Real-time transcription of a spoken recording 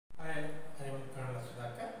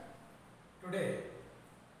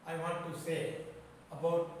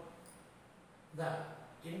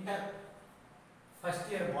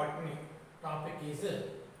topic is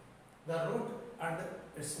the root and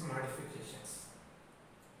its modifications.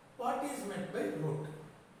 What is meant by root?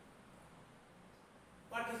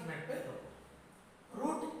 What is meant by root?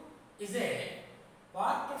 Root is a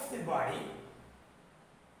part of the body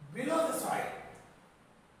below the soil.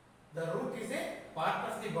 The root is a part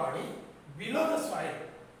of the body below the soil.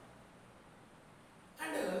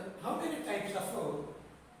 And how many types of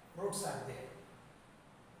roots are there?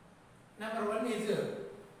 Number one is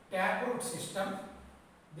taproot system.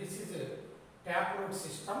 This is a taproot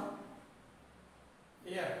system.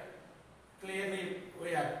 Here clearly we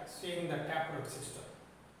are seeing the taproot system.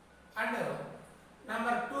 And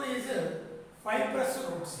number two is fibrous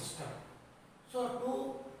root system. So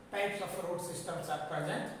two types of root systems are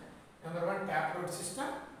present. Number one, taproot system.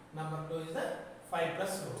 Number two is the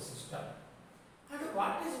fibrous root system. And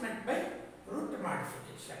what is meant by root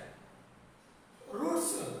modification?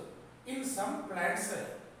 Roots in some plants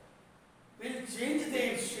will change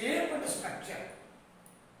their shape and structure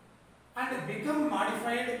and become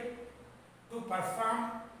modified to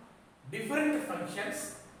perform different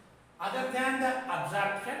functions other than the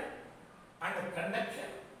absorption and conduction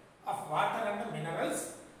of water and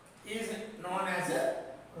minerals is known as a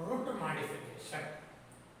root modification.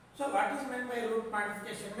 So what is meant by root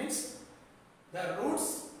modification means the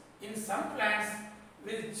roots in some plants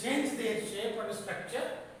will change their shape and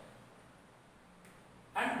structure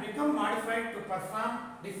and become modified to perform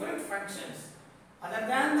different functions other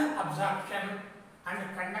than the absorption and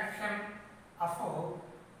conduction of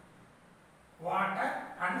water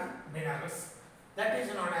and minerals. That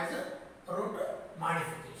is known as root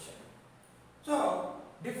modification. So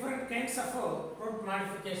different kinds of root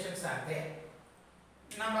modifications are there.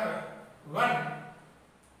 Number one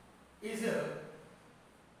is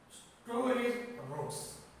storage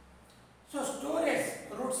roots. So storage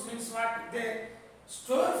roots means what? They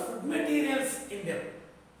store food materials in them.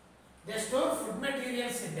 They store food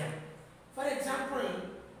materials in them. For example,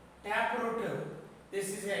 taproot. This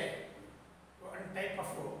is a one type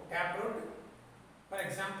of taproot. For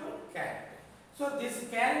example, carrot. So this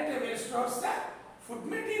carrot will store the food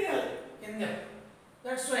material in them.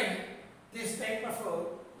 That's why this type of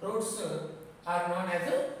roots are known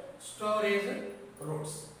as storage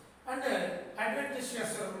roots. And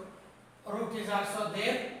adventitious root is also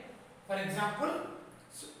there. For example,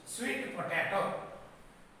 sweet potato.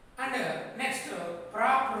 And next,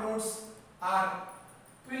 prop roots are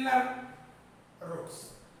pillar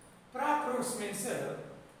roots. Prop roots means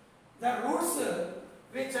the roots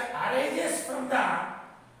which arises from the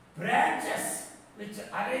branches,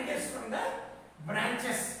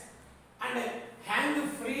 and hang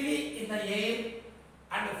freely in the air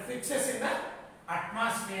and fixes in the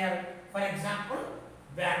atmosphere. For example,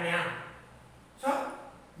 banyan. So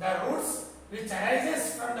the roots which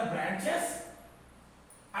arises from the branches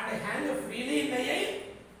and hang freely in the air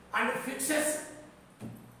and fixes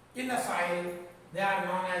in the soil, they are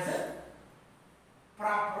known as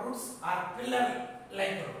prop roots or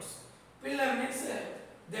pillar-like roots. Pillar means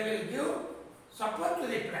they will give support to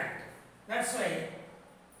the plant. That's why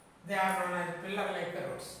they are known as pillar-like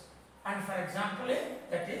roots. And for example,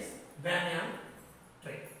 that is banyan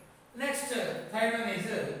tree. Next, third one is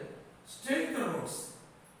stilt roots.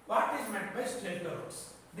 What is meant by stilt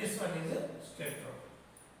roots? This one is a stilt root.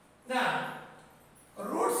 The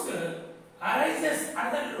roots arises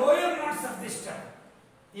at the lower nodes of the stem.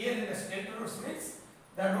 Here in the stilt roots means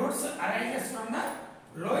the roots arises from the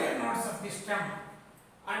lower nodes of the stem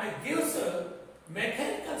and gives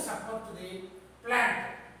mechanical support to the plant.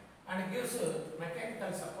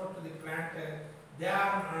 They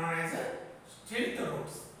are known as stilt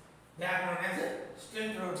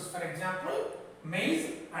roots. For example, maize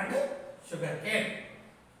and sugarcane.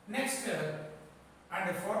 Next, and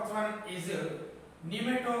the fourth one is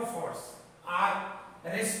nematophores or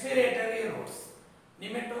respiratory roots.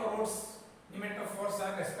 Nematophores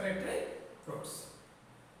are respiratory roots.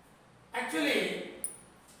 Actually,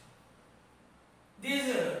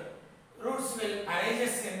 these roots will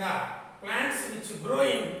arise in the plants which grow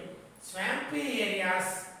in swampy areas,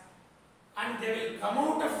 and they will come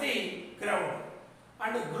out of the ground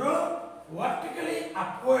and grow vertically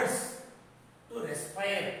upwards to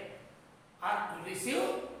respire or to receive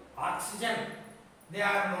oxygen. They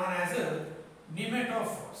are known as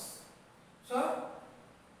nematophores. So,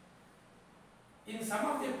 in some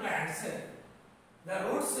of the plants, the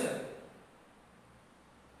roots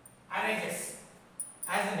arises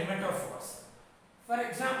as nematophores. For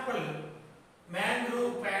example,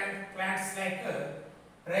 mangrove plants like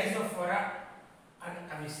Rhizophora and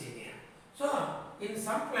Avicennia. So, in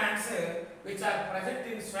some plants which are present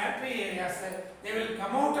in swampy areas, they will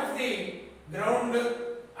come out of the ground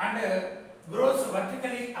and grows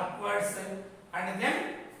vertically upwards, and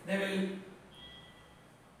then they will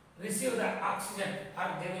receive the oxygen, or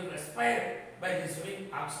they will respire by receiving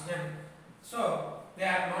oxygen. So they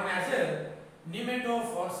are known as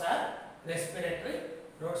nematophores or respiratory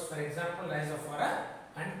roots. For example, Rhizophora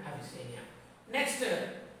and Avicennia. Next,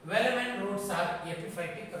 velamen roots are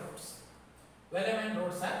epiphytic roots. Velamen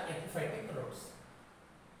roots are epiphytic roots.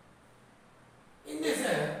 In this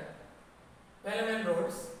velamen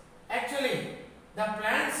roots, actually the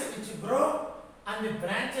plants which grow on the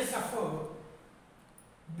branches of a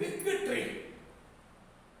big tree.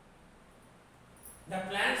 The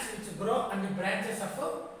plants which grow on the branches of a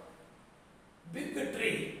big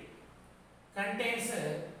tree contains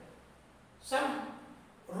some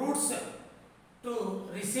roots to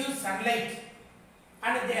receive sunlight,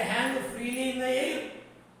 and they hang freely in the air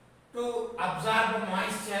to absorb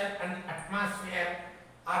moisture and atmosphere,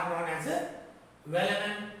 are known as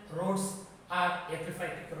velamen roots or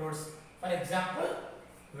epiphytic roots. For example,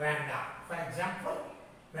 vanda.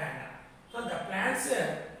 So the plants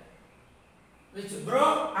which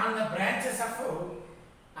grow on the branches of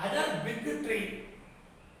other big tree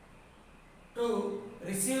to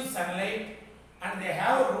receive sunlight, and they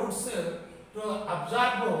have roots to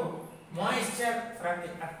absorb moisture from the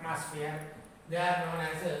atmosphere, they are known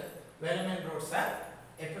as velamen roots or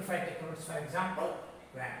epiphytic roots. For example,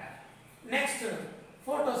 vanda. Next,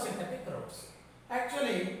 photosynthetic roots.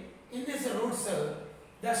 Actually, in these roots,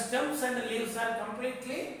 the stems and the leaves are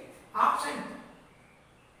completely absent.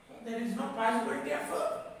 So there is no possibility of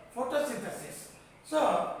photosynthesis. So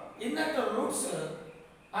in that roots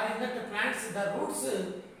or in that plants, the roots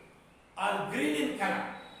are green in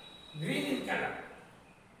color.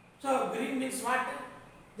 So green means what?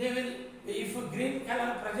 They will, if green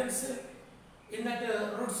color presents in that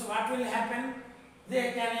roots, what will happen?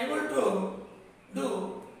 They can able to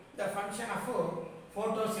do the function of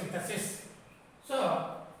photosynthesis. So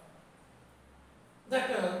that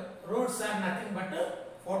roots are nothing but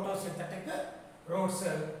photosynthetic roots.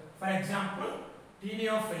 For example,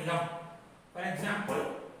 Tinophyllum.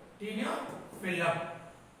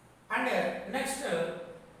 And next,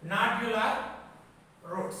 nodular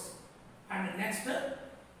roots.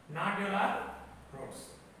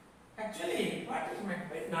 Actually, what is meant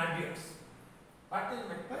by nodules?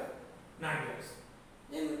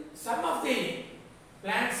 In some of the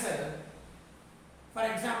plants, for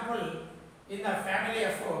example, in the family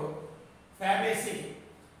of Fabaceae,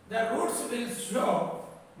 the roots will show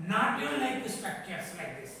nodule-like structures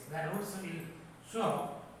like this.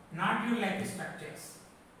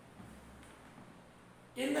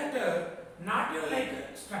 In that nodule-like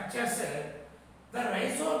structures, the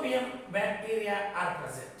rhizobium bacteria are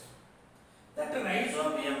present. That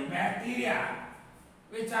rhizobium bacteria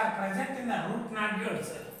which are present in the root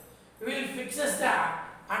nodules will fixes the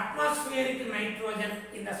atmospheric nitrogen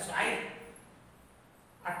in the soil.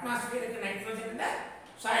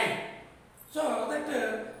 So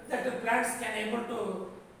that plants can able to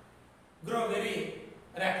grow very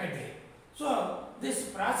rapidly. So this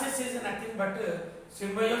process is nothing but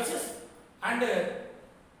symbiosis, and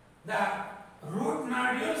the root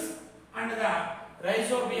nodules and the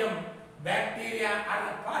rhizobium bacteria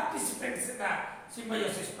are the participants in the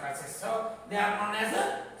symbiosis process. So they are known as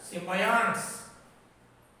symbionts.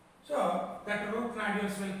 So that root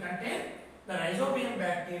nodules will contain the rhizobium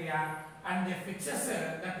bacteria, and they fixes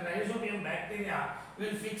that rhizobium bacteria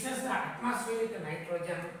will fixes the atmospheric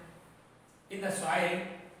nitrogen in the soil.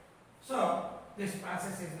 So this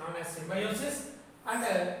process is known as symbiosis, and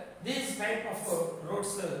these type of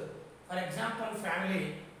roots, for example,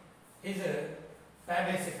 family is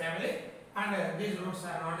Fabaceae family, and these roots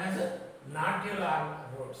are known as nodular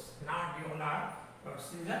roots.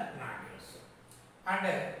 These are nodules. And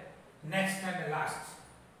next and last,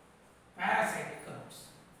 parasitic roots.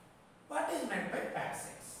 What is meant by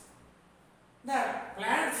parasites? The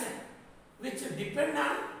plants which depend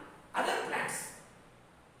on other plants,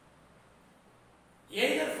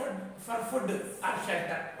 either for food or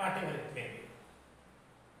shelter, whatever it may be.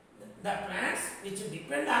 The plants which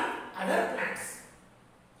depend on other plants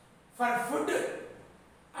for food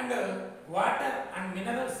and water and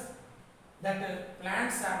minerals, that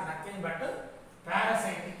plants are nothing but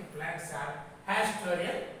parasitic plants are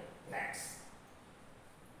pastoral plants.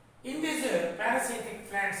 In these parasitic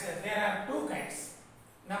plants, there are two kinds.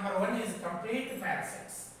 Number one is complete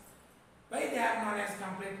parasites. Why they are known as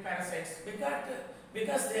complete parasites?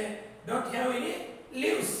 Because they don't have any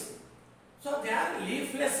leaves. So they are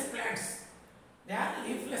leafless plants.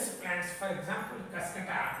 For example,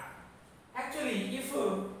 cascata. Actually, if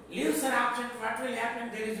leaves are absent, what will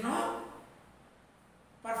happen? There is no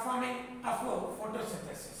performing of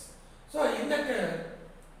photosynthesis. So in that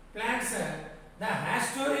plants, the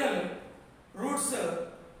hastoreal roots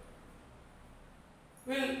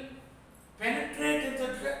will penetrate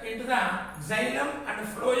into the xylem and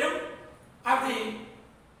phloem of the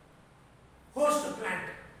host plant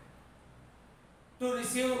to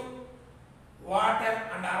receive water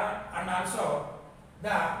and also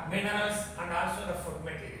the minerals and also the food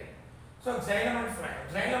material. So xylem and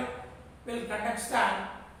phloem. Xylem will conduct the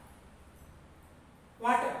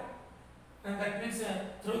water, and that means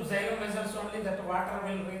through xylem vessels only that water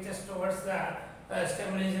will reach us towards the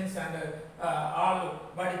stem lesions and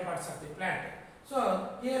all body parts of the plant. So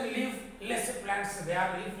here leafless plants, they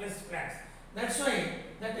are leafless plants. That's why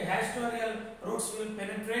that the hastoreal roots will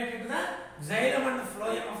penetrate into the xylem and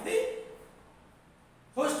phloem of the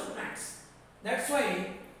host plants. That's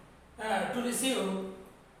why to receive,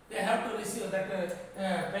 they have to receive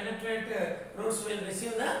that penetrate roots will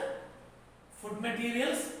receive the food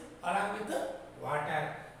materials along with the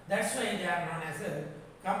water. That's why they are known as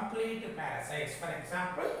complete parasites. For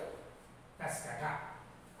example, cascata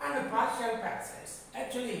and partial parasites.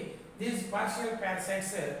 Actually, these partial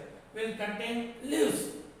parasites will contain leaves.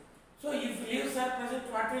 So if leaves are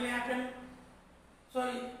present, what will happen? So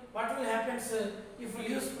what will happen if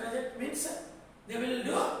leaves present means they will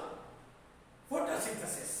do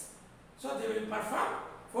photosynthesis. So they will perform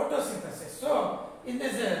photosynthesis. So in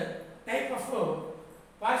this type of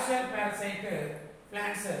partial parasite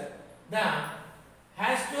plants, the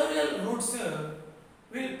hastoreal roots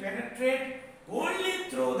will penetrate only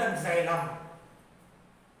through the xylem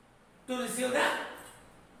to receive the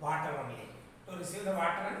water only, to receive the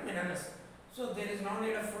water and minerals. So there is no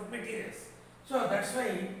need of food materials. So that's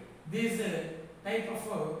why these type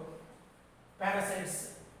of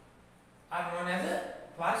parasites are known as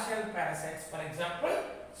partial parasites. For example,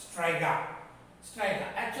 striga. Striga.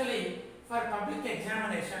 Actually, for public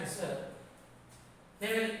examinations,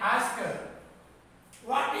 they will ask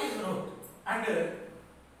what is root and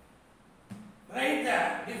write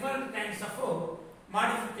the different kinds of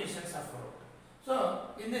modifications of root. So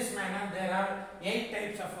in this manner, there are 8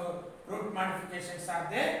 types of root modifications are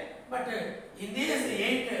there. But in these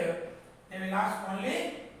 8, they will ask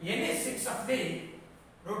only any 6 of the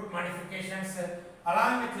root modifications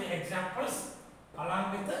along with the examples,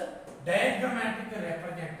 along with the diagrammatic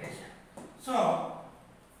representation. So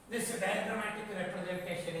this diagrammatic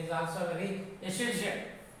representation is also very essential.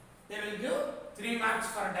 They will give 3 marks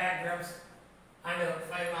for diagrams and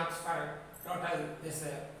 5 marks for total this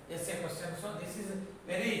essay question. So this is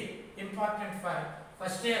very important for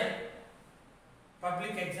first year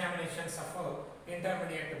public examinations of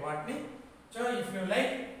intermediate botany. So if you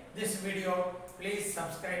like this video, please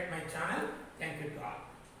subscribe my channel. Thank you to all.